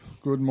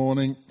Good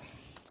morning.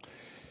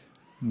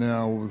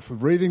 Now,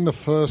 reading the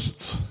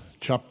first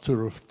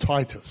chapter of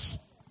Titus.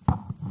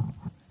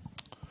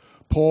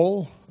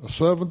 Paul, a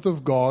servant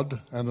of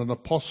God and an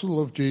apostle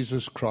of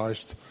Jesus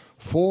Christ,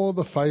 for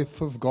the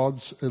faith of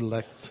God's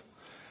elect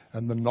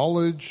and the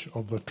knowledge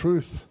of the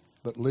truth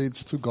that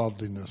leads to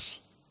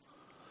godliness,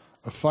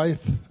 a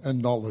faith and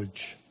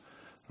knowledge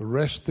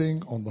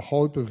resting on the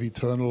hope of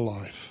eternal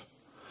life,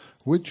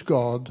 which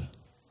God,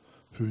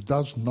 who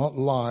does not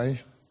lie,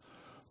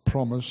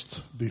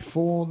 promised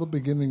before the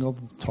beginning of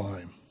the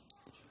time.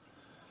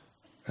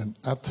 And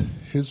at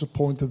his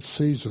appointed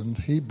season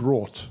he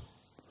brought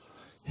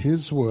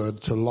his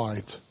word to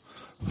light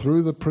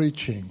through the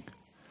preaching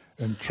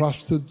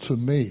entrusted to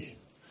me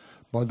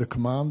by the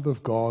command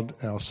of God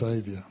our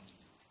Saviour.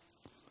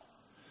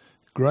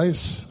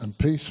 Grace and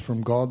peace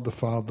from God the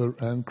Father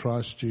and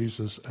Christ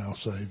Jesus our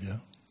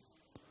Saviour.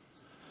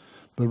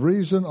 The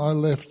reason I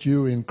left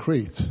you in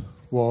Crete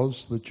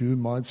was that you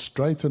might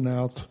straighten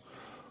out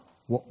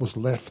what was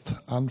left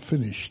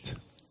unfinished,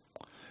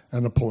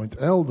 and appoint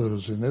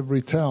elders in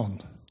every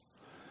town,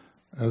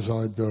 as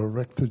I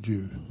directed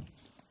you.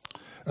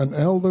 An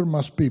elder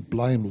must be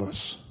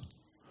blameless,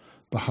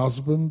 the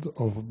husband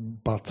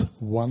of but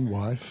one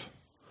wife,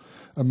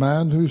 a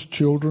man whose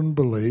children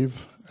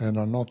believe and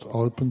are not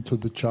open to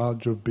the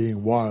charge of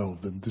being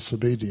wild and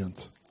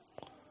disobedient.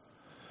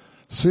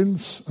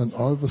 Since an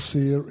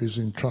overseer is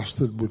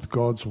entrusted with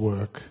God's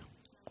work,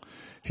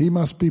 he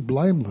must be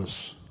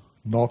blameless,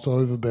 not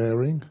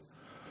overbearing,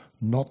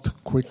 not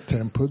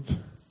quick-tempered,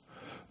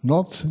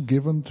 not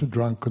given to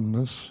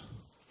drunkenness,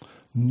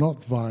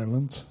 not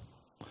violent,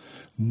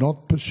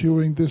 not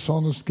pursuing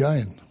dishonest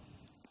gain.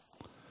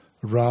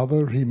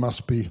 Rather, he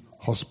must be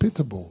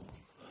hospitable,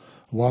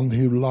 one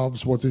who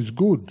loves what is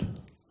good,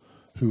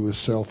 who is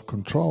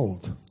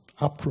self-controlled,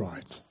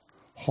 upright,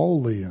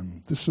 holy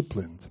and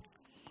disciplined.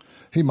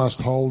 He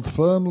must hold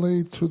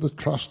firmly to the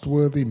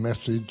trustworthy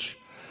message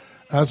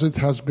as it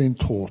has been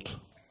taught,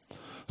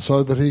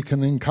 so that he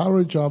can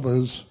encourage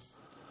others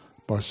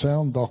by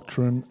sound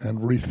doctrine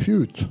and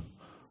refute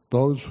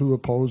those who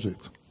oppose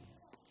it.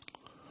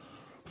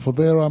 For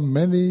there are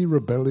many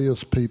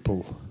rebellious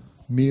people,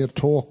 mere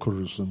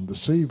talkers and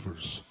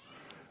deceivers,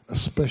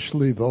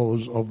 especially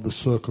those of the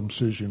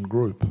circumcision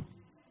group.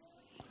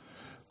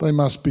 They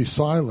must be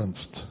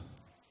silenced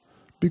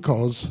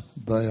because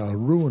they are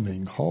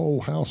ruining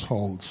whole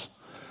households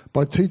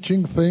by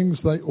teaching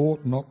things they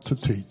ought not to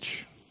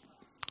teach,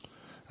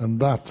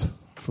 and that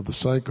for the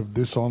sake of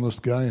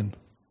dishonest gain.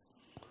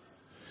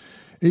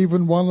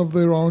 Even one of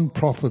their own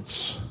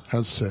prophets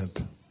has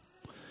said,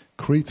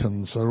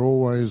 Cretans are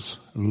always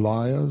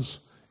liars,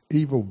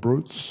 evil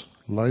brutes,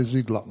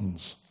 lazy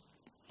gluttons.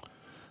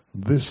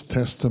 This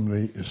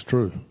testimony is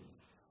true.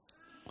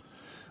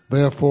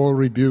 Therefore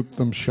rebuke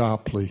them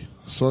sharply,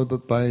 so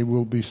that they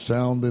will be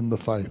sound in the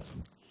faith,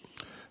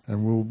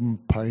 and will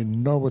pay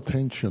no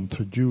attention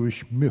to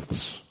Jewish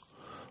myths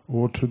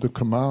or to the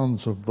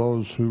commands of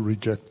those who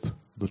reject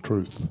the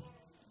truth.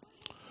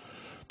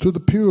 To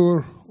the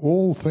pure,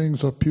 all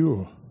things are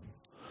pure,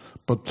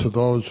 but to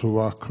those who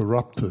are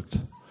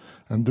corrupted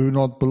and do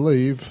not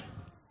believe,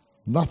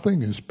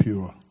 nothing is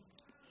pure.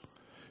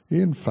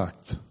 In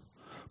fact,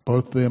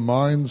 both their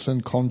minds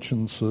and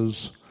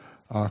consciences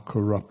are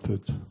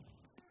corrupted.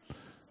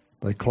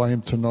 They claim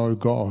to know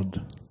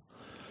God,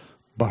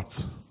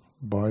 but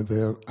by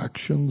their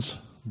actions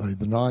they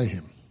deny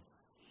him.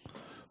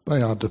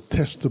 They are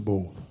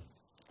detestable,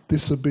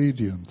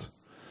 disobedient,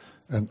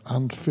 and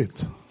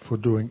unfit for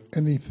doing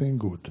anything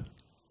good.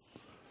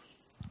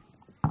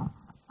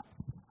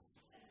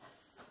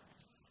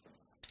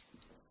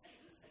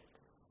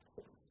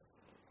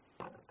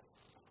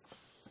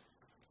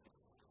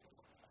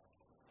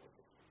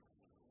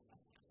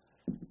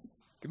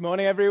 Good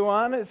morning,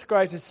 everyone. It's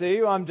great to see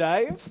you. I'm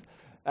Dave,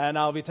 and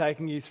I'll be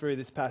taking you through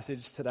this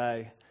passage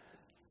today.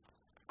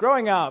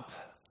 Growing up,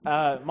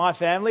 my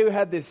family, we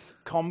had this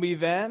Kombi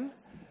van.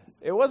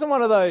 It wasn't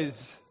one of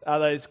those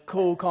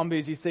cool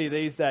Kombis you see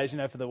these days,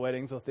 for the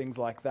weddings or things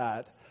like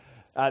that.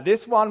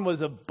 This one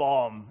was a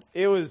bomb.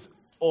 It was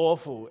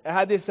awful. It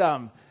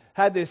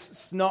had this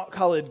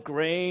snot-coloured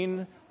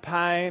green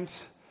paint.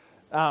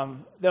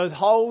 There was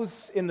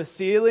holes in the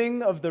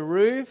ceiling of the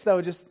roof. They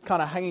were just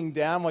kind of hanging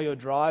down while you were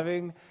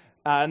driving.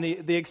 And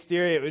the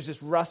exterior, it was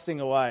just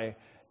rusting away.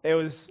 It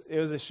was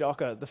a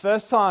shocker. The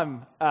first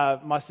time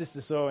my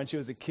sister saw it when she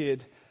was a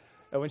kid,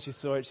 and when she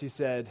saw it, she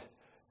said,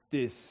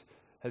 "This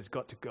has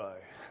got to go."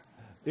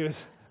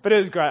 But it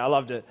was great. I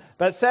loved it.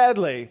 But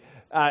sadly,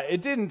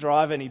 it didn't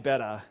drive any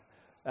better.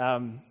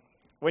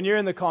 When you're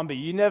in the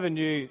Kombi, you never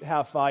knew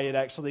how far you'd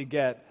actually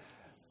get.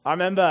 I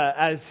remember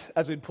as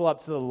we'd pull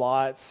up to the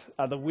lights,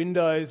 the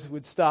windows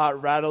would start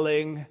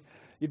rattling.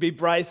 You'd be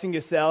bracing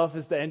yourself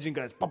as the engine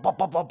goes pop, pop,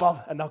 pop, pop,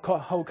 pop, and the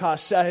whole car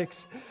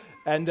shakes.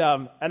 And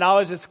I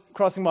was just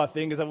crossing my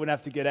fingers I wouldn't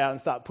have to get out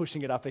and start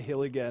pushing it up a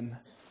hill again.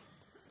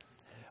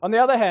 On the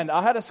other hand,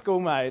 I had a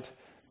schoolmate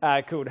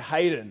called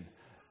Hayden,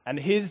 and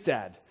his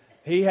dad,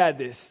 he had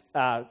this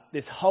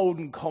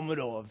Holden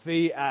Commodore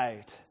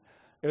V8.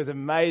 It was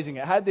amazing.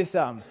 It had this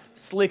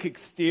slick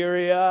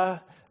exterior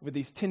with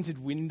these tinted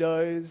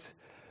windows.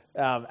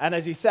 And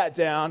as you sat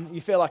down,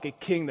 you felt like a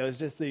king. There was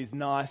just these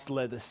nice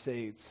leather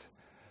seats.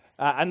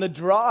 And the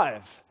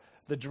drive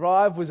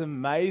was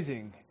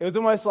amazing. It was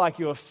almost like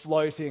you were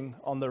floating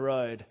on the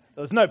road.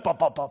 There was no pop,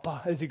 pop, pop,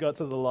 pop as you got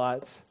to the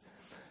lights.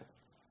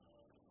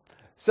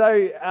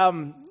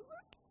 So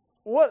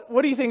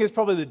what do you think is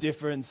probably the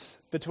difference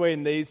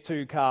between these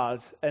two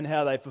cars and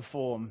how they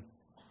perform?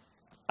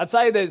 I'd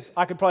say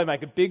I could probably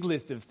make a big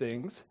list of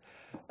things,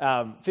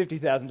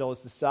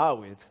 $50,000 to start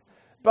with.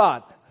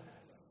 But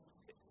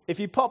if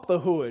you pop the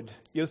hood,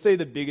 you'll see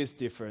the biggest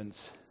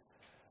difference.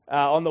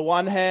 On the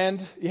one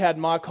hand, you had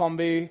my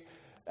Kombi,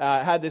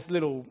 had this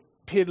little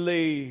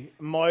piddly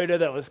motor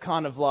that was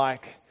kind of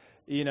like,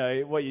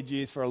 what you'd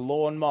use for a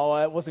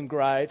lawnmower. It wasn't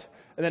great.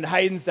 And then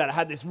Hayden's dad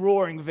had this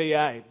roaring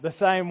V8, the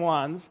same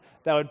ones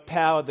that would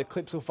power the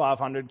Clipsal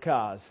 500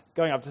 cars,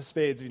 going up to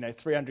speeds of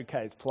 300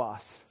 k's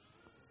plus.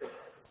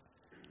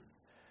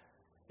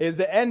 It was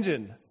the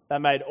engine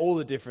that made all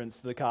the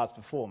difference to the car's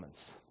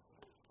performance.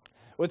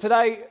 Well,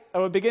 today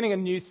we're beginning a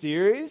new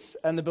series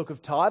in the book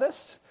of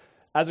Titus.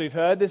 As we've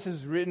heard, this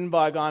is written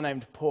by a guy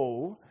named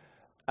Paul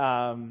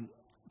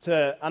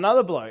to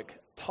another bloke,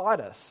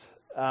 Titus,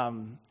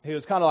 who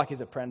was kind of like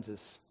his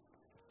apprentice.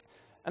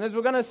 And as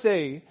we're going to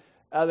see,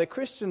 the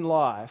Christian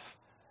life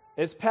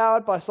is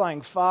powered by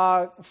something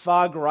far,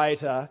 far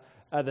greater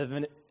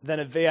than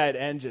a V8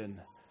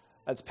 engine.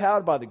 It's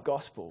powered by the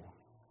gospel.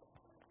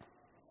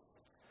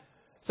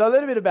 So a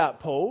little bit about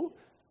Paul.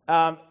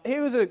 He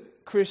was a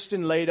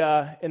Christian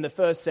leader in the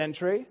first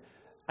century,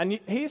 and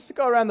he used to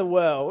go around the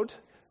world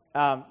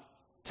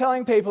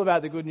telling people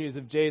about the good news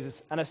of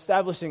Jesus and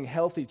establishing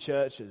healthy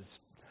churches.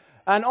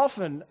 And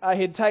often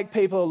he'd take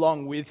people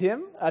along with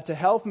him to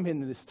help him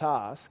in this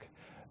task,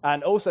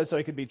 and also so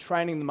he could be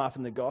training them up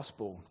in the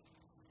gospel.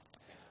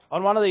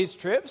 On one of these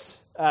trips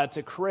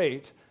to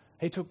Crete,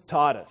 he took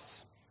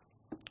Titus.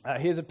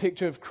 Here's a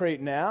picture of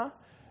Crete now.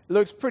 It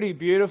looks pretty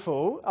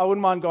beautiful. I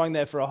wouldn't mind going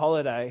there for a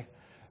holiday.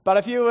 But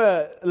if you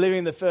were living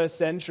in the first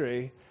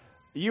century,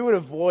 you would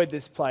avoid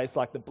this place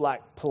like the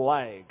Black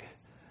Plague,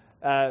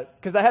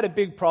 because they had a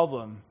big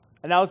problem,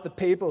 and that was the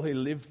people who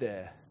lived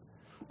there.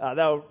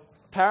 They were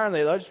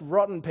just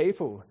rotten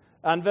people.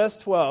 And verse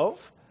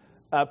 12,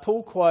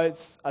 Paul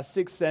quotes a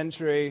 6th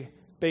century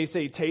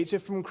BC teacher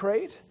from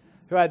Crete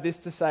who had this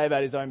to say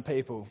about his own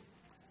people.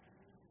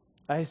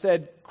 He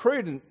said,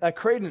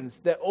 Cretans,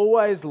 they're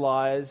always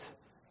liars,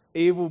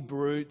 evil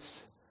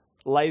brutes,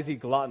 lazy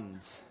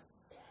gluttons.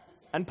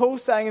 And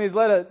Paul's saying in his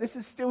letter, this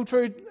is still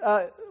true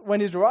when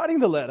he's writing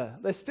the letter.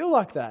 They're still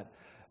like that.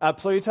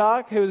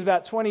 Plutarch, who was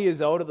about 20 years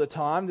old at the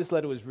time this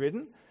letter was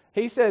written,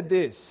 he said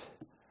this: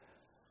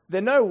 there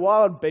are no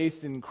wild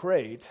beasts in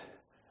Crete,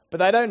 but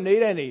they don't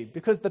need any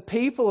because the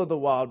people are the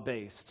wild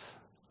beasts.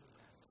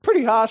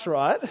 Pretty harsh,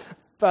 right?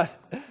 But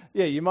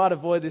yeah, you might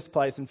avoid this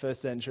place in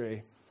first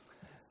century.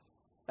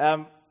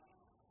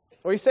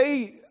 We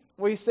see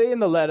in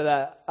the letter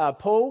that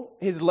Paul,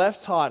 he's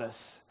left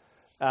Titus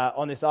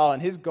on this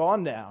island. He's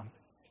gone now.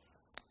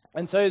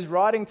 And so he's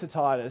writing to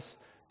Titus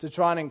to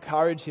try and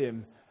encourage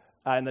him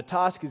in the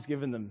task he's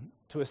given them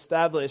to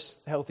establish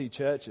healthy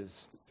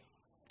churches.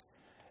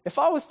 If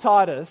I was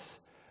Titus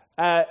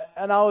and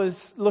I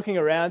was looking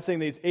around seeing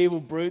these evil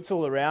brutes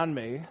all around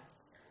me,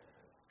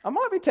 I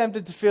might be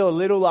tempted to feel a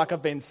little like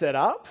I've been set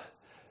up.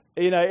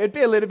 It'd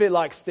be a little bit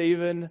like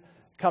Stephen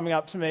coming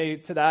up to me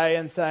today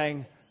and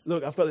saying,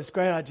 look, I've got this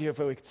great idea of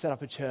where we could set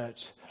up a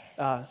church.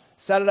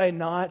 Saturday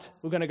night,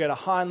 we're going to go to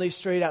Hindley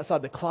Street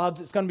outside the clubs.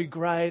 It's going to be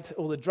great.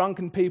 All the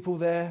drunken people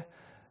there.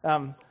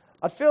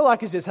 I feel like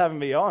he's just having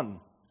me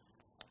on.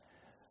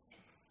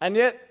 And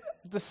yet,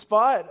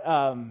 despite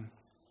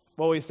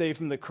what we see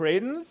from the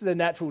Cretans, their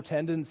natural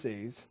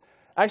tendencies,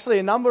 actually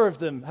a number of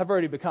them have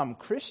already become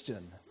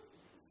Christian.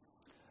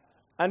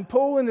 And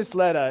Paul in this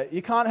letter,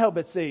 you can't help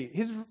but see,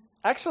 he's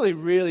actually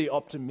really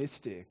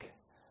optimistic.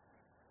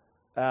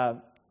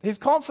 He's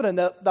confident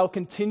that they'll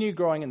continue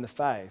growing in the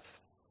faith.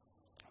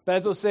 But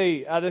as we'll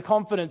see, the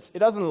confidence, it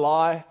doesn't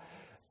lie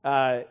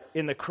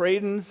in the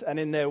Cretans and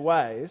in their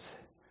ways,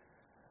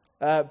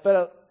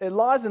 but it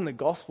lies in the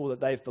gospel that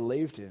they've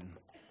believed in.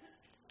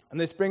 And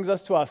this brings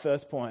us to our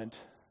first point,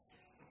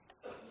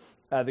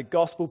 the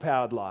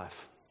gospel-powered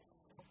life.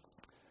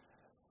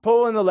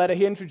 Paul in the letter,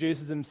 he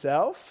introduces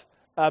himself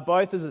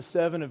both as a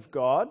servant of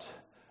God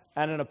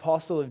and an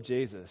apostle of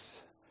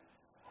Jesus.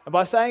 And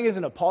by saying he's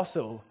an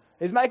apostle,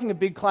 he's making a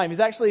big claim. He's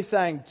actually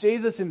saying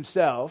Jesus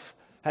himself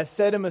has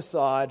set him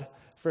aside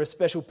for a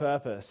special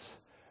purpose.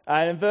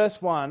 And in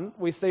verse 1,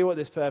 we see what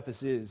this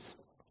purpose is.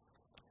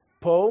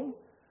 Paul,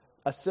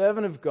 a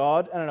servant of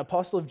God and an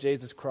apostle of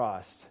Jesus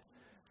Christ,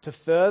 to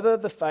further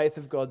the faith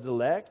of God's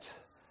elect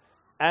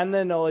and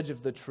their knowledge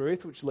of the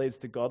truth which leads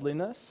to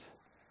godliness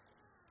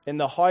in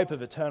the hope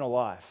of eternal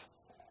life.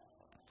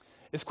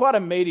 It's quite a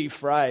meaty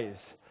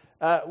phrase.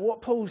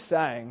 What Paul's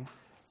saying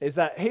is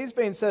that he's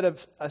been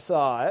set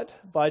aside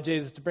by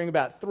Jesus to bring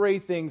about three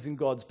things in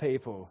God's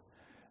people.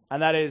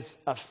 And that is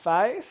a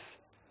faith,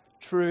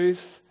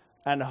 truth,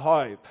 and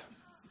hope.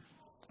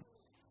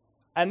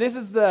 And this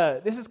is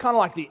kind of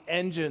like the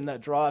engine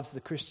that drives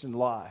the Christian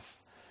life.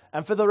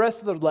 And for the rest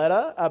of the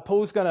letter,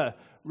 Paul's going to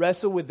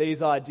wrestle with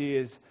these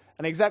ideas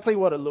and exactly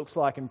what it looks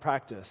like in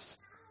practice.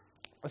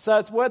 So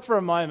it's worth for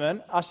a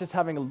moment us just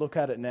having a look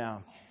at it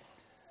now.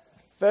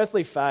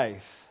 Firstly,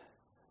 faith.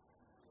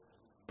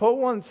 Paul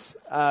wants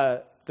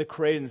the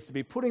Cretans to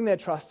be putting their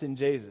trust in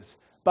Jesus.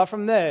 But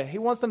from there, he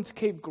wants them to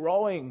keep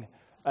growing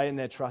in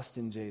their trust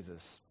in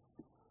Jesus.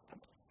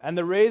 And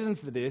the reason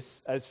for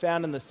this is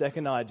found in the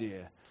second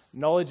idea,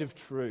 knowledge of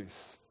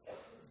truth.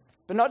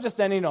 But not just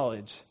any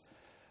knowledge.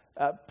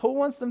 Paul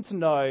wants them to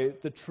know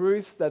the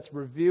truth that's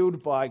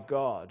revealed by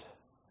God.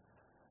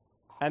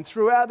 And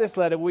throughout this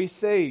letter, we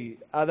see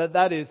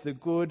that is the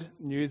good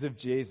news of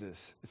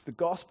Jesus. It's the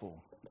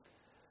gospel.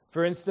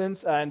 For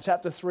instance, in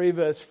chapter 3,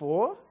 verse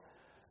 4,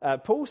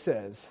 Paul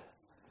says,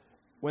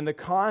 when the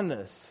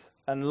kindness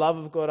and love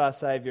of God our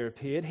Saviour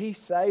appeared, he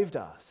saved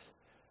us,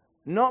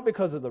 not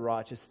because of the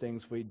righteous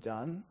things we'd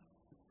done,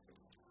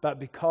 but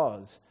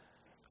because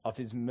of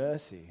his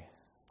mercy.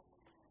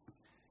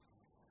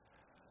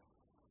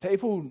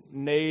 People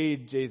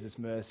need Jesus'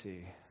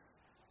 mercy.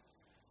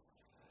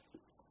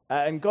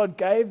 And God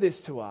gave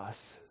this to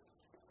us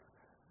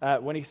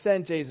when he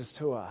sent Jesus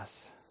to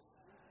us.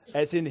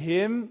 It's in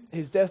him,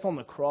 his death on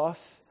the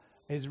cross,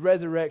 his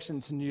resurrection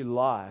to new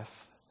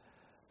life,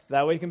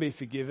 that we can be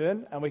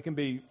forgiven and we can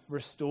be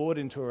restored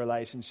into a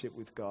relationship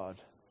with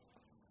God.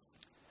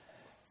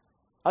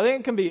 I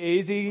think it can be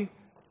easy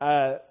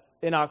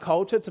in our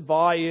culture to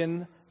buy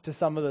in to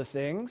some of the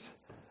things.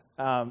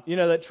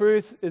 That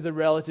truth is a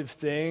relative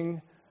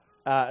thing.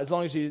 As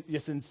long as you're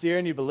sincere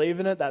and you believe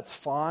in it, that's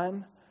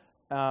fine.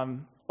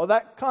 Or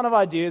that kind of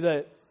idea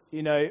that,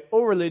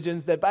 all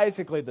religions, they're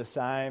basically the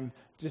same,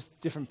 just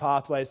different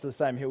pathways to the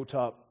same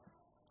hilltop.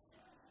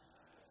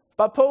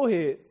 But Paul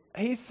here,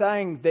 he's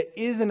saying there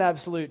is an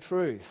absolute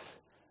truth,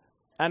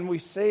 and we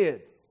see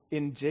it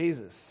in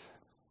Jesus.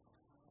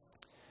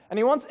 And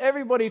he wants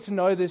everybody to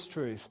know this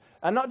truth,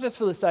 and not just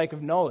for the sake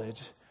of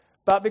knowledge,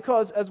 but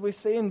because, as we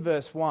see in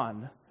verse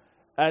 1,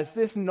 it's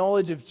this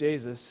knowledge of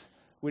Jesus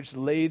which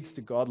leads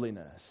to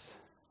godliness.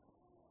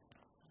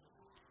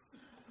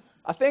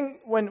 I think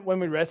when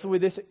we wrestle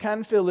with this, it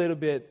can feel a little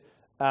bit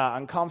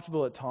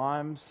uncomfortable at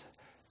times.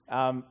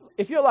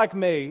 If you're like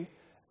me,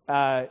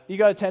 you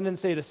got a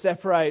tendency to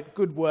separate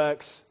good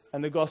works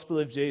and the gospel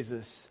of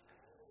Jesus.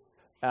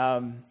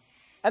 And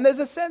there's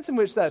a sense in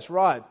which that's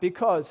right,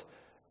 because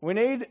we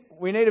need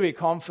to be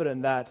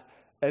confident that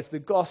it's the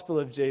gospel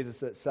of Jesus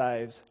that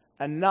saves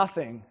and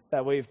nothing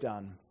that we've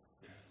done.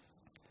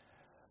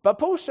 But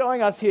Paul's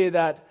showing us here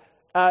that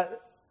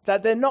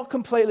they're not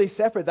completely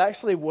separate. They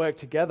actually work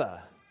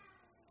together.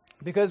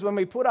 Because when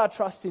we put our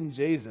trust in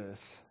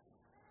Jesus,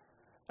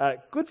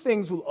 good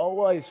things will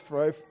always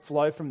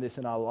flow from this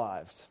in our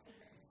lives.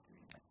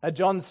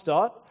 John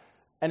Stott,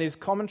 and his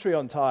commentary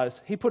on Titus,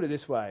 he put it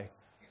this way: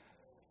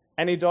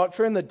 any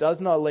doctrine that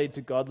does not lead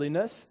to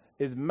godliness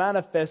is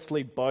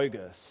manifestly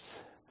bogus.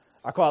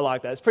 I quite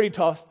like that. It's pretty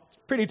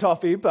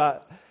toffy,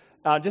 but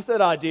just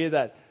that idea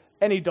that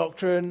any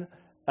doctrine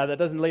that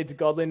doesn't lead to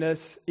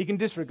godliness, you can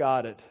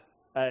disregard it.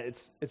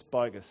 It's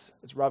bogus.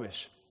 It's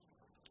rubbish.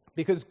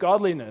 Because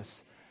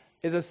godliness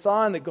is a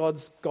sign that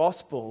God's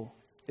gospel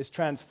is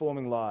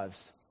transforming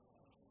lives.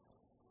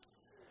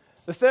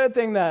 The third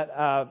thing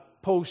that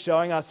Paul's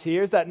showing us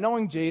here is that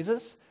knowing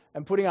Jesus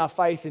and putting our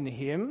faith in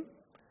him,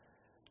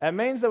 it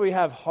means that we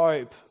have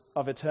hope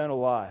of eternal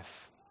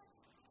life.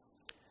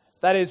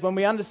 That is, when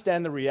we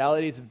understand the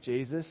realities of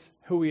Jesus,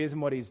 who he is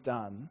and what he's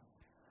done,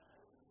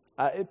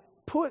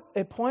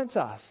 it points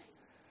us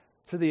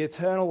to the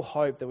eternal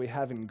hope that we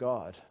have in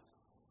God.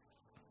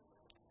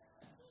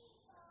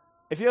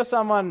 If you're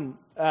someone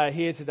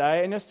here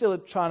today and you're still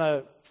trying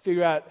to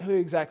figure out who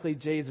exactly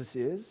Jesus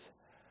is,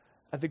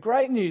 the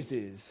great news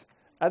is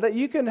that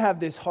you can have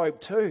this hope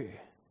too.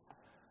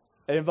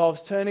 It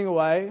involves turning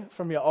away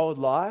from your old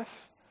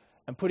life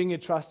and putting your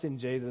trust in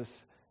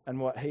Jesus and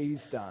what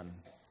he's done,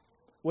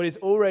 what he's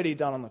already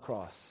done on the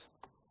cross.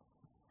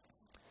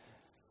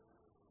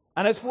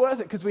 And it's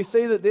worth it because we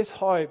see that this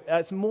hope,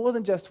 it's more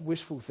than just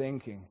wishful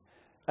thinking.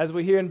 As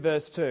we hear in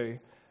verse 2,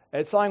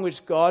 it's something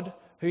which God,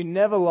 who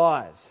never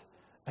lies,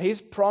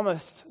 he's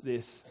promised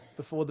this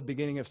before the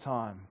beginning of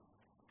time.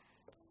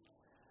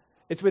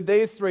 It's with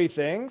these three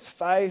things,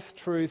 faith,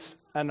 truth,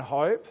 and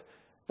hope,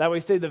 that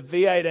we see the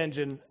V8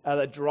 engine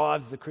that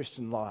drives the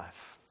Christian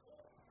life.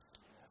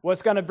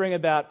 What's going to bring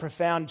about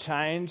profound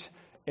change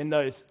in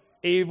those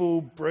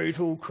evil,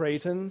 brutal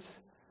Cretans?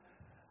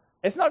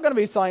 It's not going to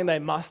be something they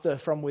muster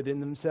from within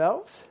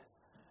themselves.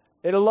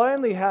 It'll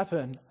only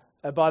happen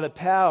by the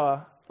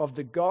power of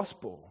the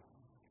gospel,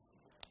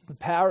 the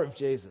power of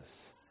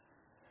Jesus.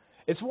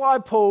 It's why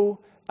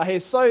Paul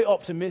is so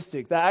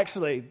optimistic that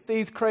actually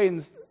these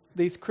Cretans,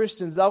 these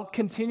Christians, they'll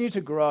continue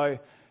to grow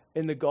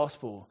in the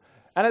gospel.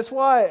 And it's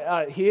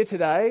why here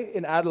today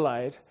in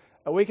Adelaide,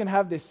 we can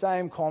have this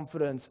same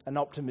confidence and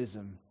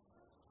optimism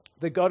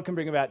that God can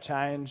bring about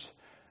change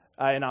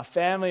in our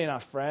family and our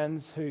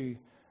friends who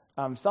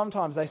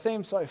sometimes they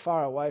seem so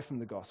far away from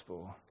the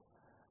gospel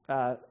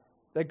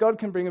that God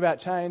can bring about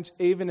change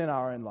even in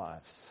our own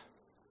lives.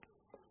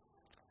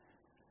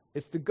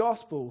 It's the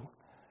gospel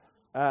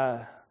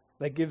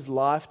that gives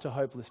life to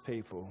hopeless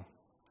people.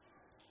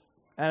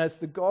 And it's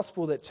the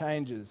gospel that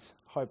changes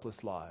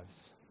hopeless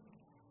lives.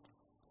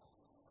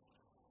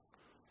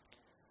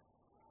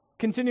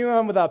 Continuing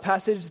on with our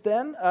passage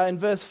then, in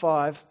verse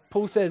 5,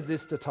 Paul says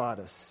this to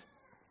Titus.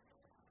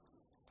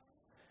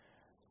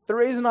 The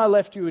reason I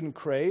left you in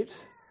Crete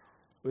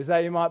was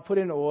that you might put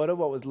in order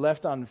what was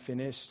left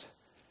unfinished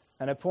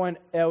and appoint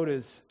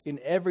elders in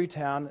every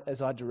town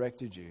as I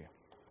directed you.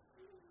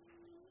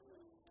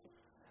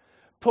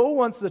 Paul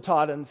wants the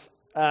Titans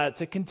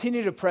to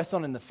continue to press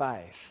on in the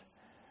faith.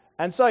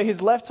 And so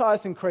he's left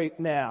Titus in Crete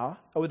now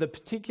with a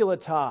particular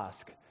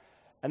task,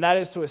 and that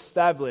is to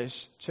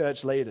establish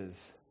church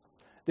leaders.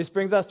 This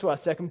brings us to our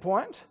second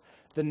point,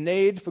 the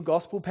need for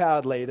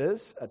gospel-powered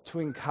leaders to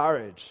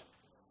encourage.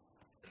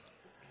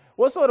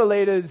 What sort of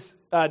leaders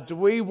do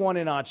we want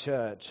in our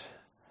church?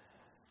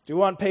 Do we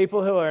want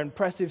people who are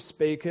impressive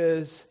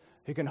speakers,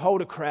 who can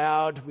hold a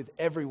crowd with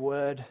every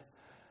word?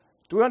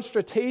 Do we want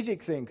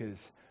strategic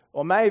thinkers?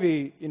 Or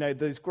maybe,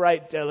 those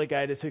great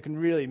delegators who can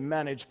really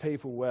manage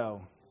people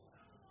well?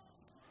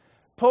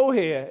 Paul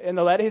here in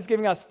the letter, he's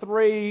giving us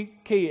three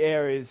key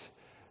areas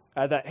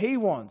that he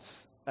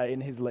wants in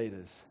his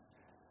leaders.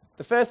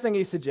 The first thing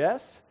he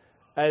suggests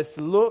is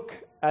to look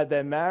at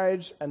their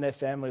marriage and their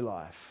family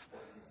life.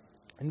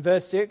 In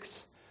verse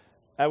 6,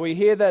 we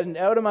hear that an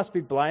elder must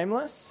be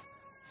blameless,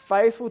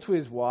 faithful to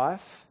his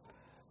wife,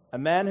 a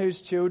man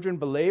whose children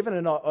believe and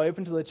are not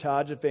open to the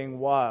charge of being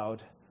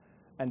wild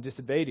and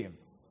disobedient.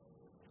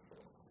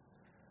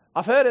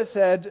 I've heard it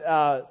said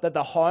that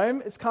the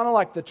home is kind of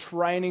like the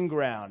training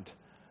ground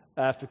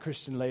for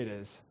Christian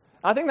leaders.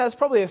 I think that's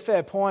probably a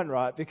fair point,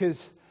 right?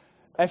 Because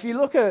if you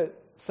look at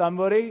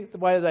somebody, the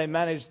way they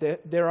manage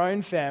their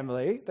own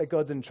family that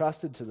God's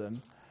entrusted to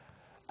them,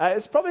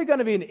 it's probably going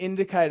to be an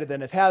indicator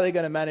then of how they're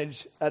going to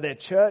manage their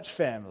church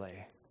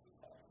family.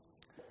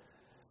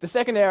 The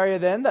second area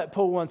then that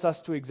Paul wants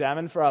us to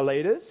examine for our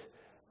leaders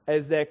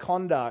is their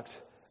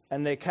conduct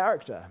and their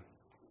character.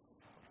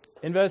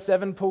 In verse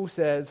 7, Paul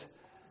says,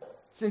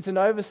 since an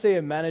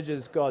overseer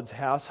manages God's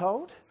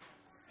household,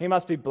 he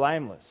must be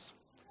blameless,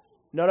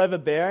 not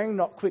overbearing,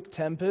 not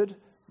quick-tempered,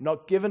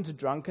 not given to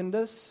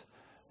drunkenness,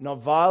 not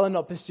violent,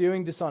 not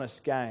pursuing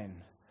dishonest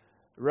gain.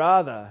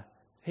 Rather,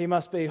 he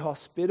must be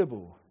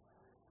hospitable,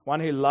 one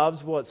who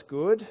loves what's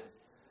good,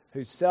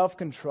 who's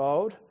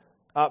self-controlled,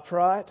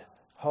 upright,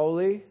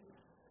 holy,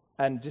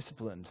 and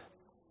disciplined.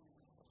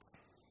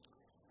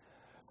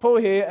 Paul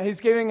here,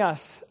 he's giving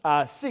us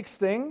 6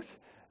 things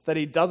that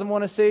he doesn't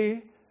want to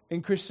see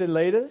in Christian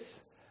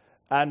leaders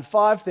and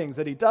 5 things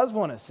that he does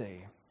want to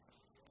see.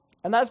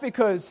 And that's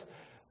because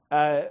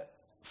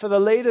for the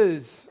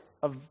leaders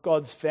of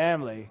God's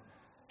family,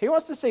 he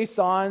wants to see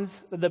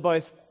signs that they're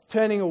both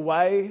turning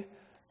away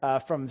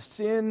from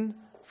sin,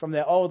 from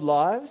their old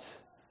lives,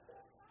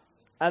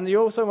 and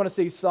you also want to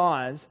see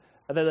signs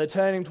that they're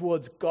turning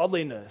towards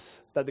godliness,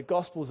 that the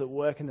gospel's at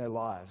work in their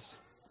lives.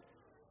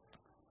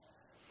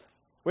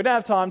 We don't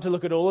have time to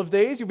look at all of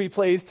these. You'll be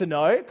pleased to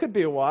know. It could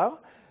be a while.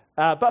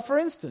 But for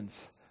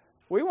instance,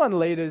 we want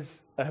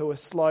leaders who are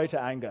slow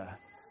to anger.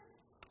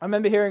 I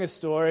remember hearing a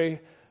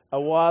story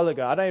a while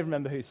ago. I don't even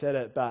remember who said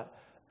it, but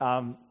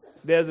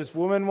there's this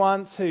woman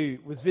once who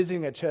was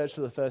visiting a church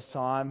for the first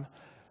time.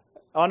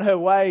 On her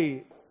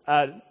way,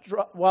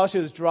 while she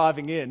was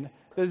driving in,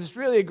 there's this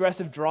really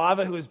aggressive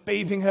driver who was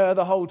beeping her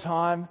the whole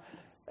time.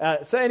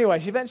 So anyway,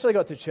 she eventually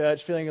got to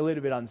church feeling a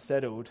little bit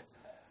unsettled.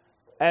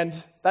 And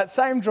that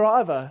same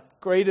driver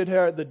greeted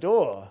her at the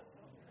door.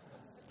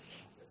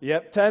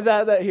 Yep, turns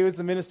out that he was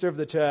the minister of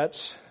the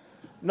church.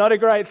 Not a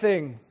great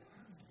thing.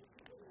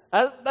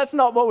 That's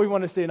not what we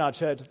want to see in our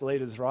church as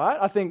leaders, right?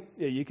 I think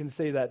you can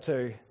see that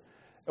too.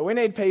 We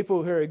need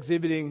people who are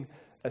exhibiting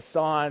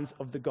signs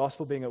of the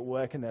gospel being at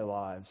work in their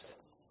lives.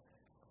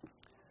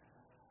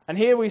 And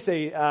here we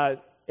see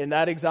in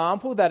that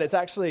example that it's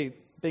actually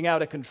being able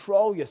to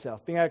control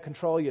yourself, being able to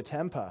control your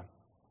temper.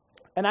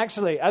 And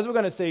actually, as we're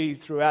going to see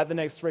throughout the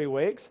next 3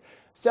 weeks,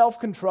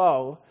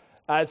 self-control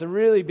is a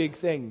really big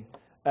thing.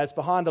 It's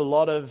behind a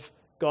lot of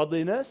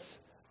godliness,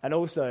 and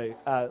also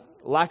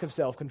lack of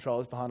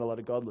self-control is behind a lot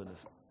of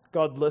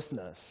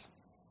godlessness.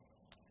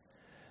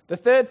 The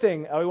third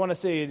thing we want to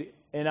see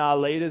in our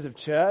leaders of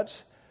church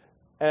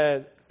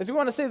is we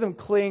want to see them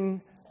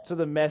cling to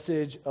the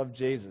message of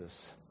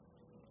Jesus.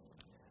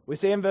 We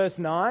see in verse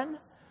 9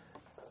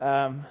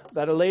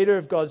 that a leader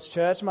of God's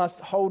church must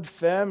hold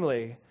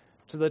firmly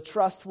to the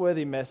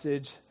trustworthy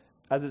message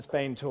as it's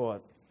been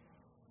taught.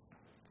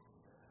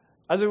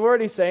 As we've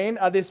already seen,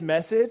 this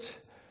message,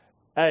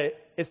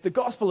 it's the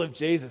gospel of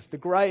Jesus, the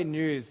great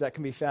news that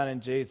can be found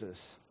in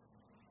Jesus.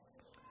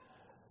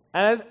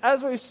 And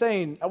as we've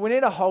seen, we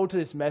need to hold to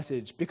this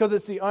message because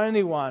it's the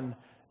only one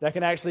that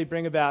can actually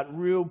bring about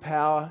real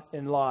power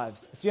in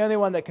lives. It's the only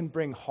one that can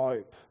bring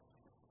hope.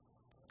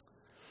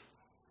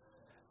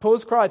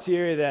 Paul's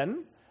criteria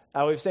then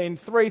we've seen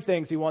three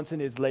things he wants in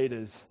his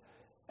leaders.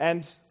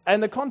 And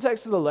in the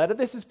context of the letter,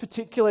 this is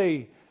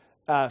particularly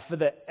for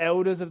the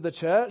elders of the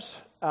church,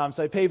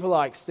 so people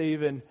like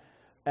Stephen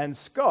and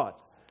Scott.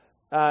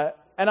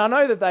 And I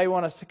know that they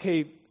want us to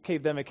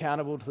keep them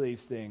accountable to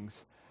these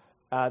things,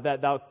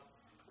 that they'll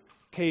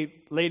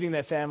keep leading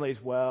their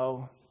families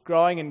well,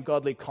 growing in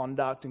godly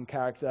conduct and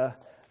character,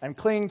 and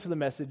clinging to the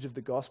message of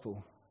the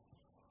gospel.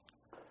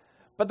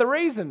 But the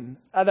reason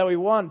that we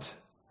want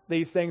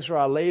these things for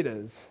our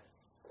leaders,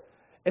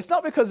 it's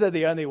not because they're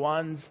the only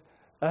ones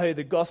who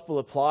the gospel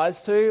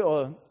applies to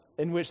or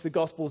in which the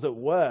gospel's at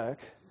work.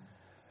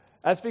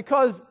 It's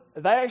because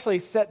they actually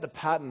set the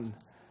pattern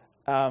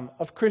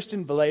of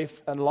Christian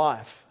belief and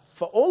life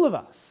for all of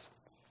us.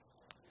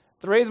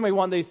 The reason we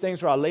want these things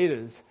for our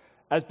leaders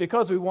is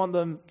because we want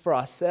them for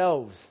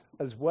ourselves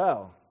as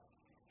well.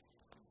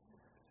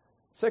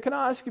 So can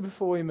I ask you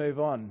before we move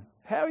on,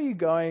 how are you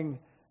going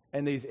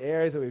in these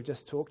areas that we've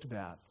just talked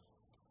about?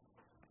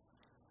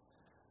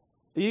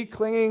 Are you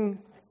clinging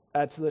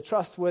to the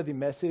trustworthy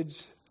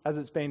message as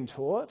it's been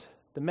taught,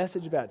 the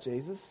message about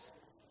Jesus?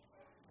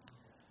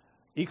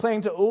 Are you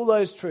clinging to all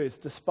those truths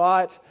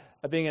despite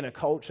being in a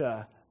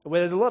culture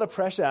where there's a lot of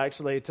pressure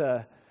actually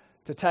to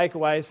take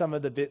away some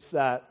of the bits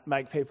that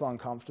make people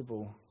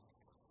uncomfortable?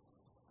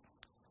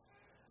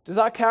 Does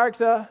our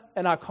character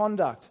and our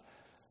conduct,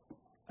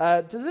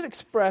 does it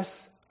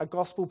express a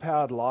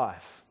gospel-powered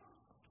life?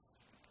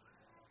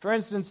 For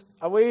instance,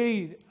 are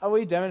we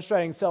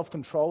demonstrating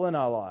self-control in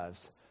our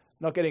lives?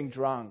 Not getting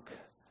drunk,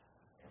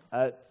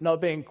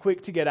 not being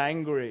quick to get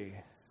angry?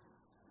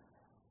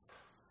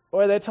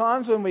 Or are there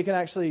times when we can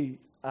actually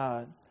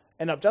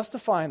end up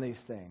justifying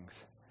these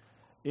things?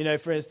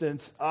 For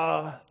instance,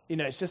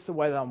 it's just the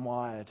way that I'm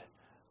wired.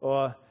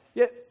 Or,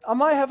 yeah, I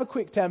might have a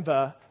quick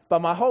temper, but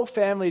my whole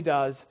family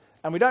does,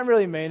 and we don't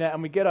really mean it,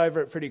 and we get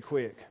over it pretty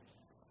quick.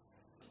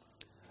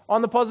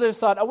 On the positive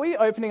side, are we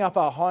opening up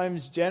our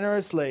homes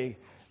generously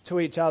to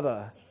each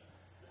other?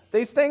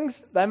 These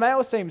things, they may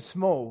all seem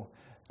small,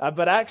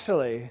 but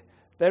actually,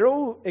 they're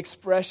all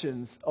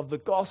expressions of the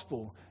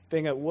gospel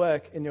being at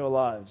work in your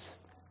lives.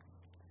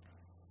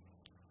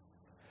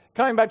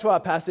 Coming back to our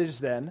passage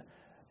then,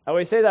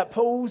 we see that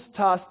Paul's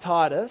tasked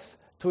Titus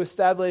to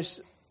establish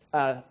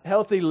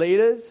healthy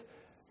leaders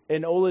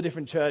in all the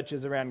different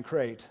churches around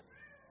Crete.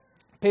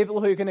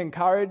 People who can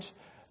encourage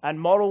and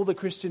model the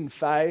Christian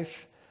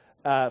faith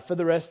for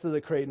the rest of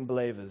the Cretan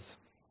believers.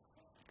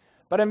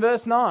 But in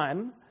verse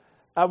 9,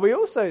 we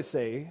also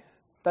see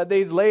that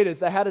these leaders,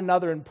 they had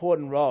another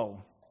important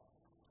role,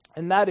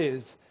 and that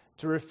is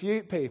to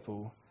refute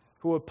people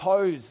who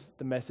oppose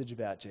the message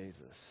about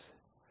Jesus.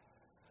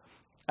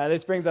 And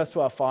this brings us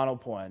to our final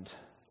point,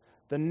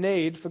 the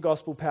need for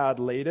gospel-powered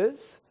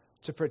leaders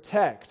to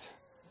protect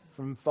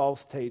from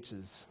false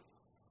teachers.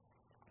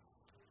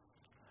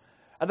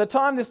 At the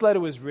time this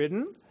letter was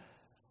written,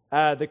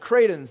 the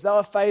Cretans, they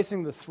were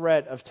facing the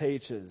threat of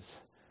teachers,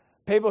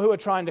 people who were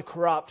trying to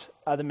corrupt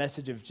the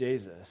message of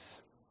Jesus.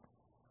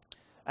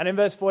 And in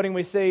verse 14,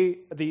 we see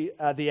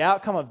the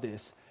outcome of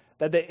this,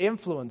 that their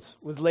influence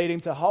was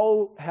leading to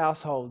whole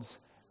households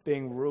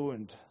being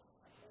ruined,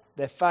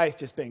 their faith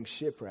just being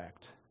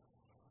shipwrecked.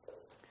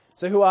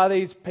 So who are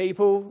these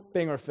people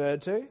being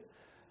referred to?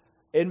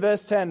 In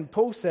verse 10,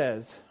 Paul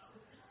says,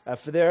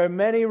 "For there are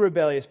many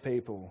rebellious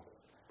people,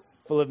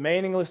 full of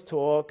meaningless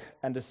talk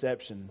and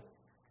deception,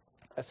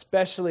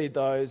 especially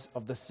those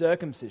of the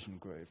circumcision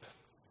group."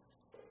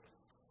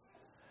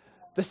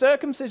 The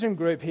circumcision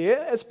group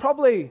here is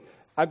probably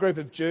a group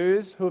of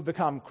Jews who have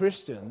become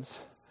Christians,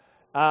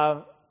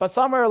 but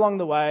somewhere along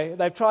the way,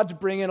 they've tried to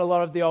bring in a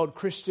lot of the old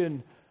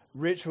Christian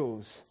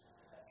rituals.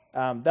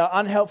 They're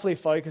unhelpfully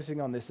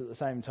focusing on this at the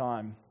same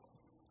time.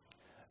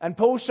 And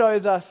Paul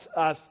shows us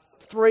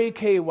three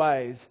key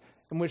ways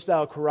in which they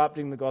are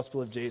corrupting the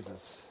gospel of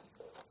Jesus.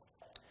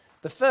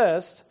 The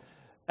first,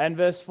 in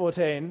verse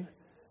 14,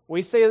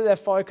 we see that their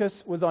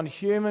focus was on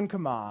human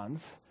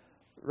commands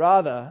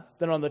rather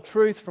than on the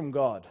truth from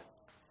God.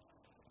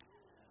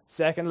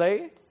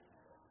 Secondly,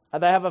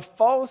 they have a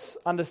false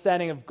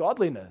understanding of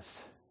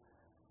godliness.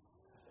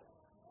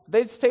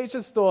 These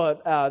teachers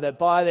thought that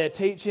by their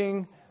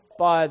teaching,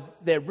 by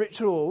their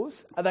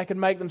rituals, they can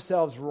make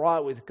themselves right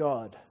with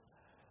God.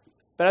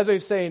 But as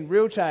we've seen,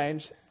 real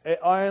change, it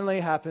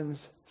only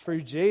happens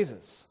through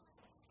Jesus.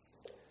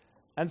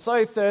 And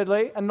so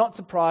thirdly, and not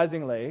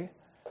surprisingly,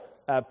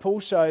 Paul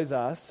shows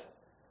us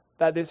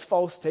that this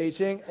false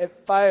teaching, it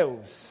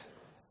fails.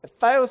 It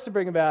fails to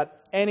bring about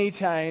any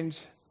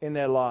change in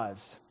their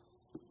lives.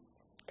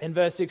 In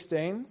verse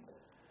 16,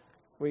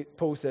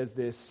 Paul says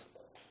this,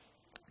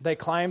 "They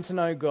claim to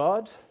know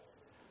God,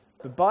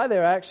 but by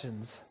their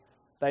actions,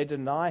 they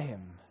deny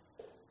him.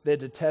 They're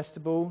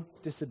detestable,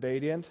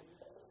 disobedient.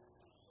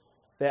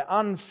 They're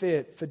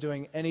unfit for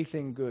doing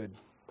anything good."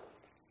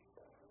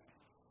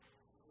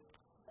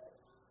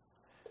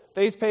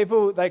 These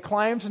people, they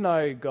claim to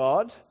know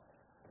God,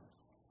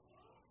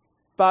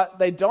 but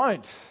they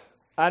don't.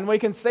 And we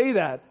can see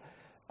that.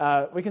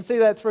 We can see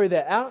that through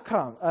their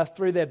outcome,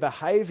 through their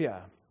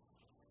behavior.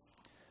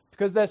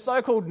 because their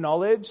so-called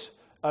knowledge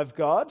of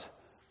God,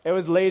 it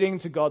was leading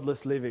to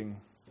godless living.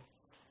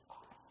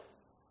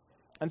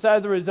 And so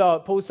as a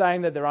result, Paul's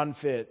saying that they're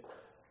unfit.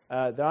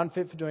 They're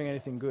unfit for doing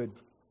anything good.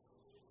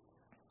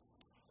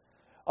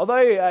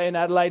 Although in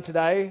Adelaide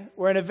today,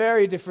 we're in a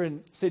very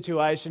different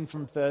situation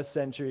from first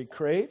century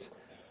Crete.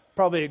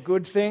 Probably a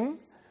good thing,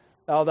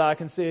 although I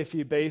can see a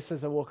few beasts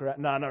as I walk around.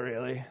 No, not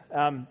really.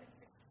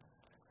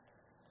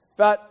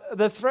 But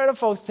the threat of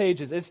false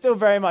teachers is still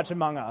very much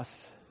among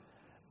us.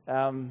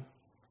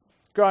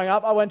 Growing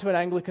up, I went to an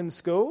Anglican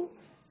school.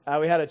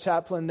 We had a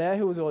chaplain there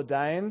who was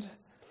ordained.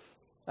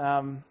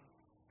 And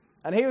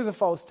he was a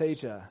false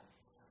teacher.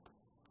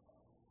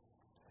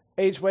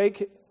 Each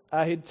week,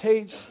 he'd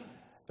teach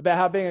about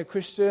how being a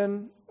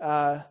Christian,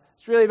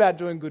 it's really about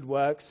doing good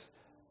works.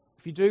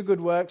 If you do good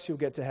works, you'll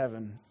get to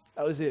heaven.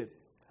 That was it.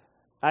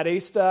 At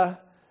Easter,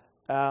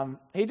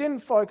 he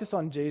didn't focus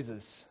on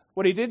Jesus.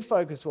 What he did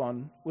focus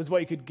on was what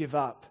you could give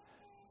up.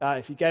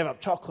 If you gave up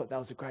chocolate, that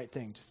was a great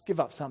thing. Just give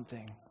up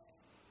something.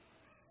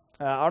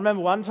 I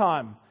remember one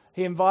time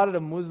he invited a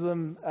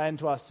Muslim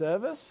into our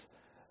service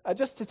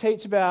just to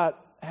teach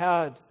about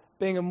how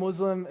being a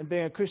Muslim and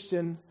being a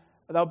Christian,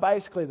 they were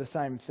basically the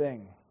same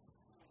thing.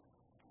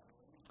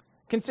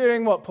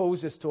 Considering what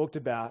Paul's just talked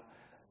about,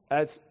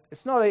 it's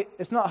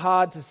not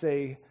hard to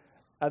see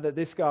that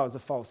this guy was a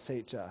false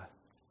teacher.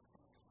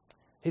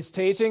 His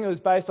teaching was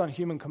based on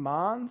human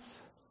commands.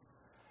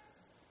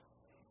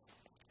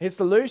 His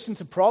solution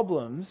to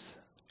problems,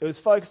 it was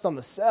focused on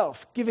the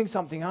self, giving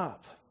something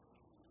up,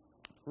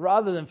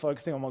 rather than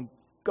focusing on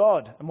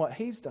God and what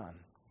he's done.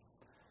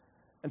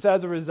 And so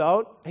as a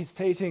result, his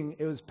teaching,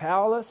 it was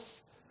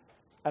powerless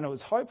and it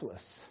was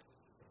hopeless.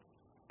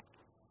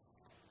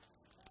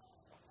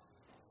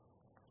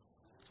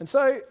 And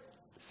so,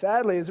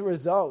 sadly, as a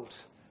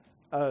result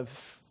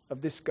of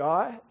this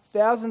guy,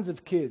 thousands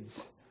of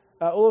kids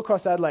all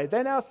across Adelaide,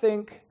 they now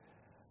think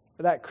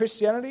that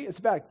Christianity is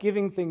about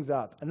giving things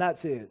up, and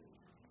that's it.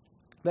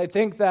 They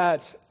think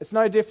that it's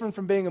no different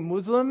from being a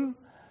Muslim,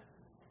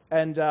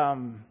 and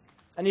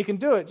you can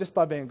do it just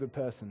by being a good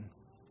person.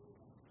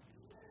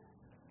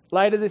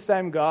 Later, this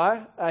same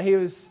guy, he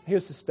was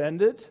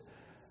suspended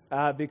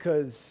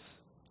because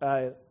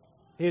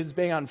he was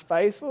being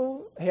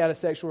unfaithful. He had a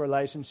sexual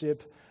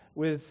relationship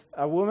with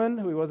a woman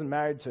who he wasn't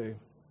married to.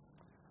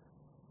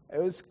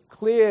 It was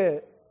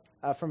clear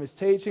from his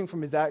teaching,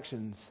 from his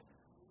actions,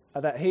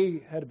 that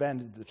he had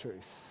abandoned the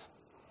truth.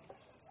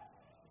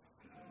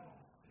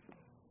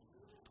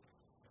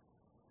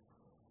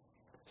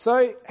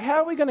 So, how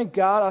are we going to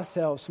guard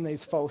ourselves from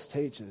these false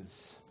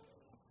teachers?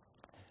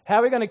 How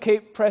are we going to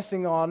keep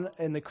pressing on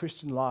in the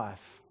Christian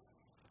life?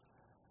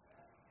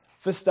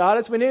 For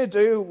starters, we need to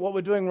do what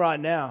we're doing right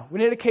now. We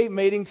need to keep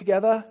meeting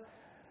together.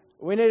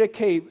 We need to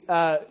keep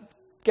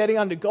getting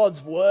under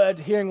God's word,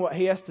 hearing what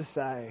he has to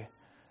say,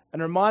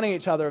 and reminding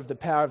each other of the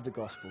power of the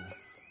gospel,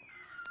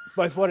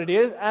 both what it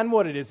is and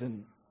what it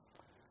isn't.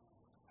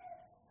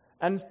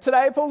 And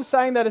today, Paul's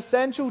saying that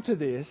essential to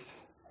this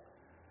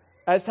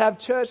is to have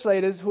church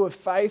leaders who are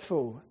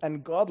faithful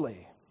and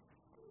godly.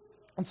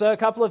 And so a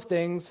couple of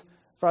things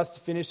for us to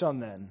finish on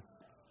then,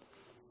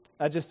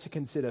 just to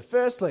consider.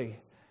 Firstly,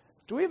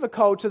 do we have a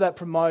culture that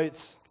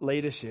promotes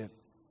leadership?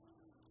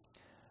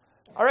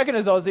 I reckon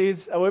as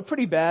Aussies, we're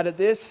pretty bad at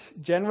this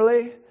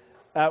generally.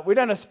 We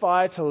don't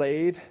aspire to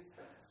lead,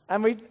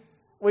 and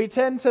we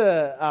tend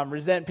to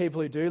resent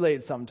people who do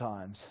lead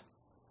sometimes.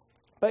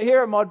 But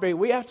here at Modbury,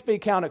 we have to be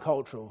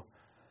countercultural.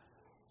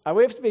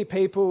 We have to be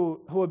people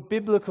who are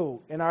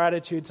biblical in our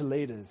attitude to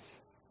leaders.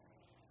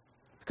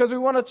 Because we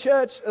want a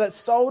church that's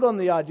sold on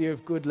the idea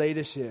of good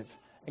leadership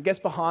and gets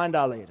behind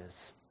our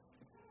leaders.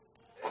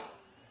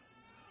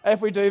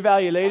 If we do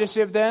value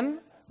leadership, then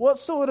what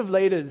sort of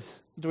leaders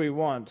do we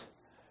want?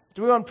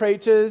 Do we want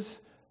preachers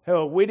who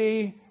are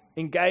witty,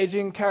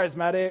 engaging,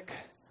 charismatic,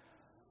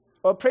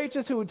 or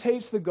preachers who will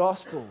teach the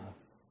gospel?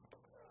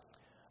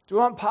 Do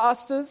we want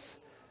pastors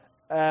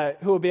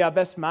who will be our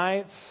best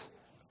mates,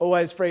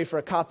 always free for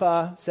a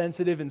cuppa,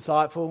 sensitive,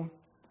 insightful?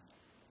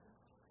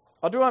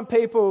 Or do we want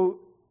people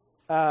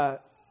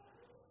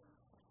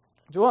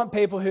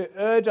who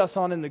urge us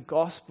on in the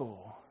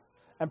gospel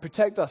and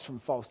protect us from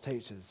false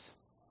teachers?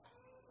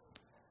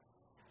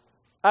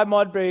 At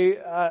Modbury,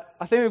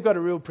 I think we've got a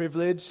real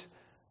privilege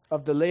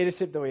of the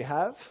leadership that we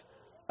have.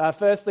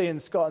 Firstly, in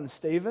Scott and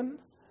Stephen.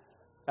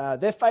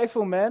 They're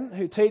faithful men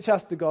who teach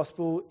us the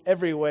gospel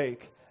every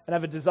week and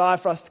have a desire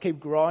for us to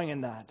keep growing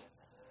in that.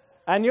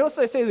 And you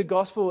also see the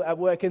gospel at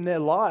work in their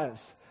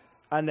lives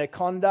and their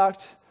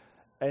conduct,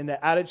 in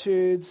their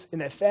attitudes, in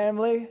their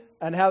family,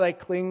 and how they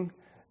cling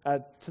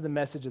to the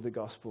message of the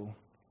gospel.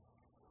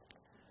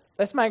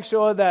 Let's make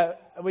sure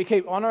that we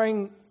keep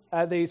honouring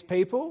these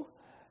people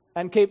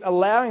and keep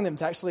allowing them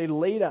to actually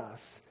lead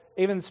us,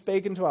 even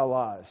speak into our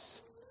lives.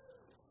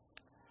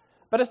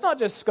 But it's not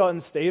just Scott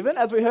and Stephen.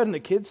 As we heard in the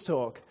kids'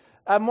 talk,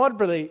 at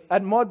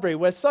Modbury,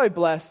 we're so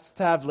blessed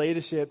to have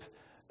leadership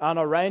on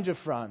a range of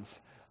fronts.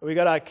 We've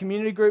got our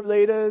community group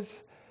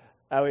leaders,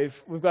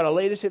 we've got a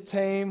leadership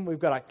team, we've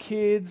got our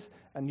kids,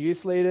 and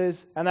youth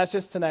leaders, and that's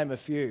just to name a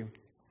few.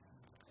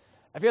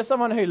 If you're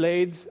someone who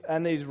leads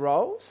in these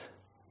roles,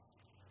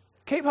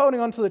 keep holding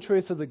on to the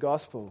truth of the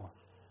gospel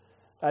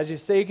as you're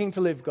seeking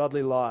to live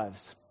godly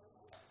lives.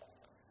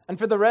 And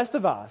for the rest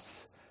of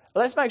us,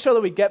 let's make sure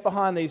that we get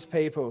behind these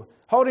people,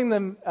 holding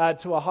them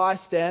to a high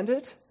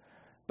standard,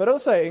 but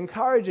also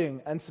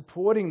encouraging and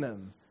supporting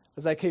them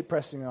as they keep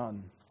pressing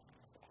on.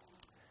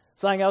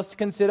 Something else to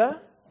consider?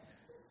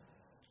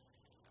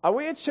 Are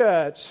we a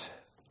church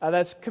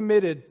that's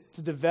committed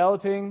to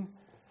developing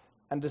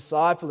and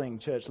discipling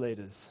church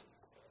leaders?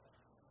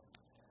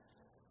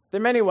 There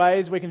are many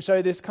ways we can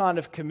show this kind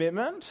of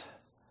commitment.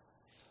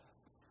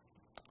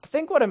 I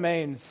think what it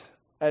means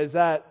is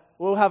that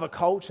we'll have a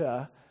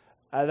culture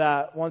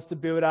that wants to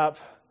build up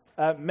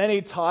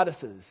many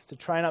Tituses, to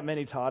train up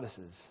many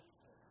Tituses.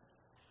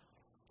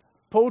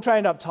 Paul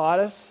trained up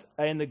Titus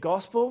in the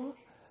gospel,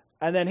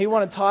 and then he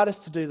wanted Titus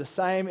to do the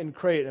same in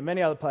Crete and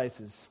many other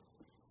places.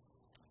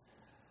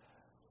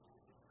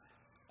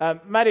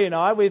 Maddie and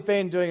I, we've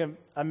been doing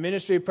a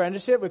ministry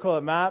apprenticeship, we call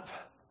it MAP,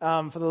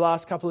 for the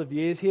last couple of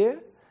years here.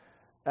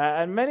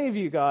 And many of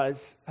you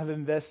guys have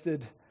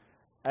invested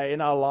in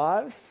our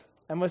lives,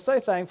 and we're so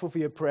thankful for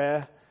your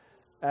prayer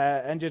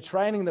and your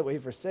training that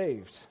we've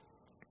received.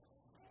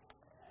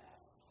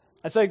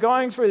 And so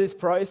going through this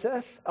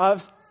process,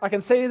 I can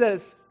see that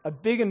it's a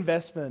big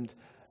investment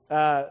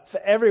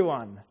for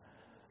everyone.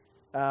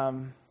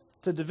 To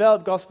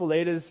develop gospel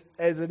leaders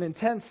is an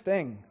intense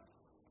thing.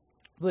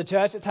 For the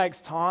church, it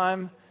takes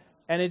time,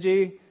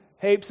 energy,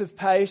 heaps of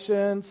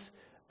patience,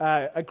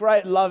 a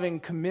great loving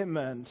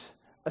commitment,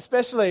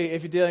 especially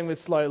if you're dealing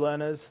with slow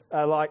learners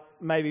like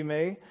maybe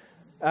me.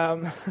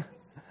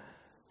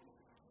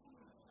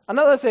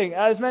 Another thing,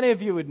 as many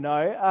of you would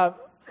know,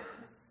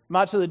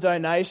 much of the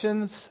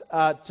donations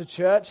to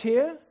church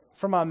here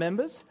from our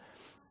members,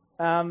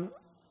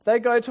 they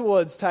go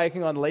towards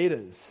taking on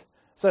leaders.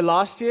 So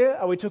last year,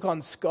 we took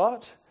on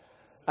Scott,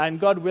 and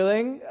God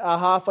willing,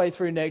 halfway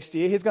through next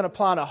year, he's going to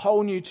plant a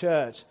whole new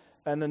church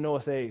in the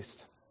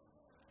northeast.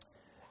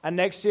 And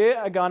next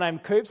year, a guy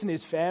named Coops and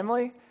his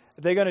family,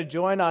 they're going to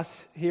join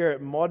us here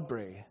at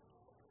Modbury.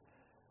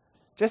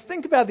 Just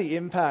think about the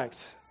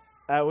impact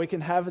we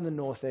can have in the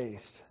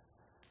northeast.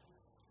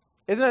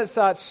 Isn't it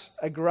such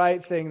a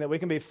great thing that we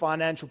can be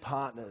financial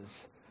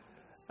partners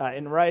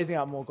in raising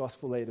up more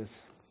gospel leaders?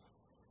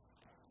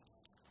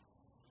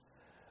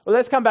 Well,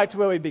 let's come back to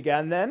where we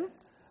began then,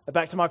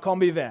 back to my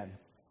combi van.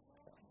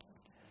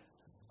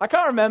 I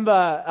can't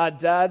remember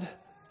Dad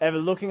ever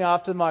looking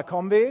after our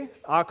combi.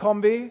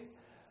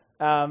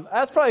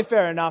 That's probably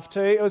fair enough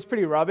too. It was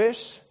pretty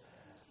rubbish.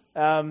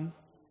 But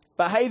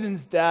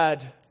Hayden's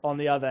dad, on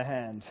the other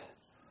hand,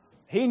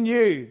 he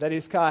knew that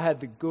his car had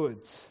the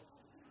goods.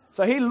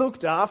 So he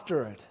looked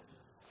after it.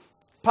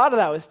 Part of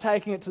that was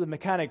taking it to the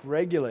mechanic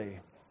regularly.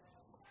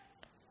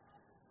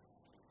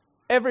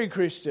 Every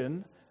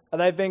Christian,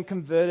 they've been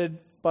converted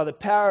by the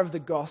power of the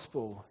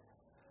gospel,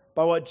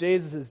 by what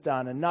Jesus has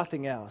done and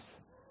nothing else.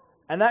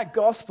 And that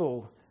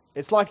gospel,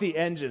 it's like the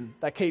engine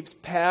that keeps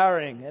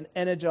powering and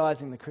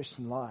energizing the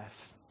Christian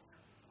life.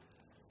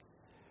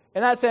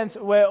 In that sense,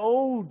 we're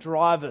all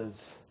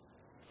drivers,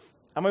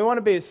 and we want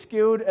to be as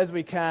skilled as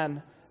we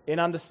can in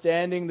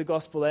understanding the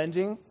gospel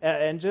engine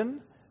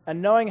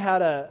and knowing how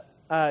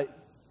to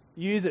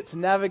use it to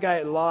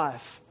navigate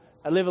life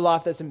and live a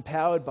life that's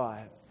empowered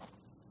by it.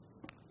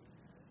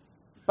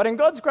 But in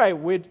God's great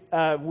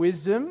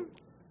wisdom,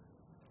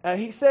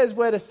 he says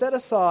we're to set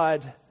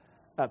aside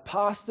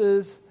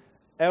pastors,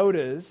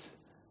 elders,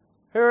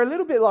 who are a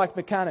little bit like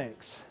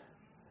mechanics.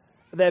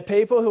 They're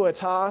people who are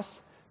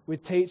tasked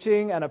with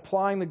teaching and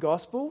applying the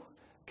gospel,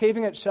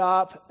 keeping it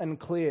sharp and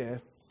clear,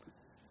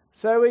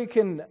 so we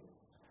can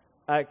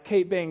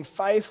keep being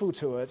faithful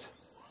to it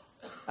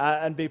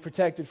and be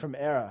protected from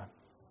error.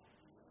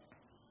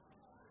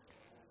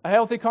 A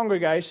healthy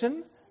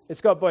congregation,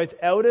 it's got both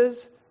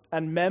elders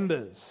and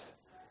members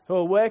who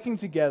are working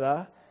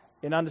together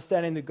in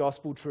understanding the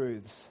gospel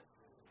truths,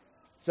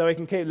 so we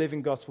can keep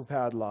living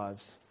gospel-powered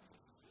lives.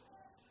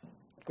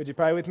 Would you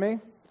pray with me?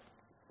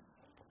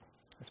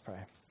 Let's pray.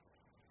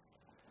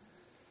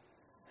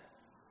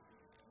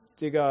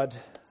 Dear God,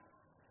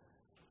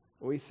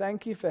 we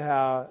thank you for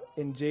how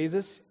in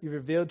Jesus you've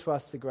revealed to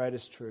us the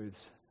greatest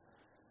truths,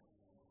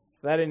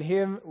 that in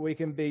him we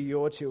can be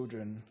your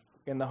children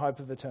in the hope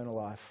of eternal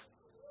life.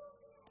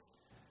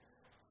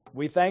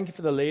 We thank you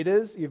for the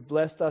leaders you've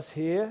blessed us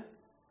here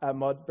at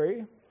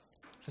Modbury,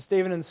 for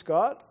Stephen and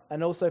Scott,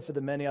 and also for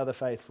the many other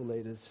faithful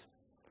leaders.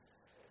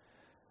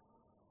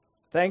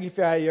 Thank you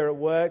for how you're at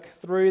work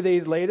through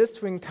these leaders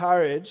to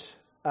encourage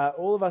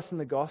all of us in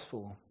the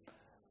gospel,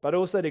 but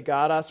also to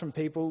guard us from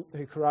people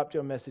who corrupt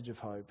your message of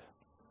hope.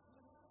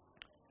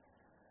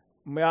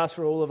 And we ask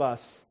for all of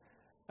us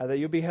that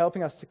you'll be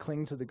helping us to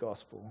cling to the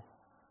gospel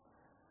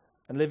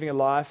and living a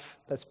life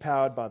that's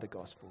powered by the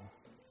gospel.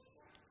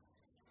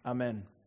 Amen.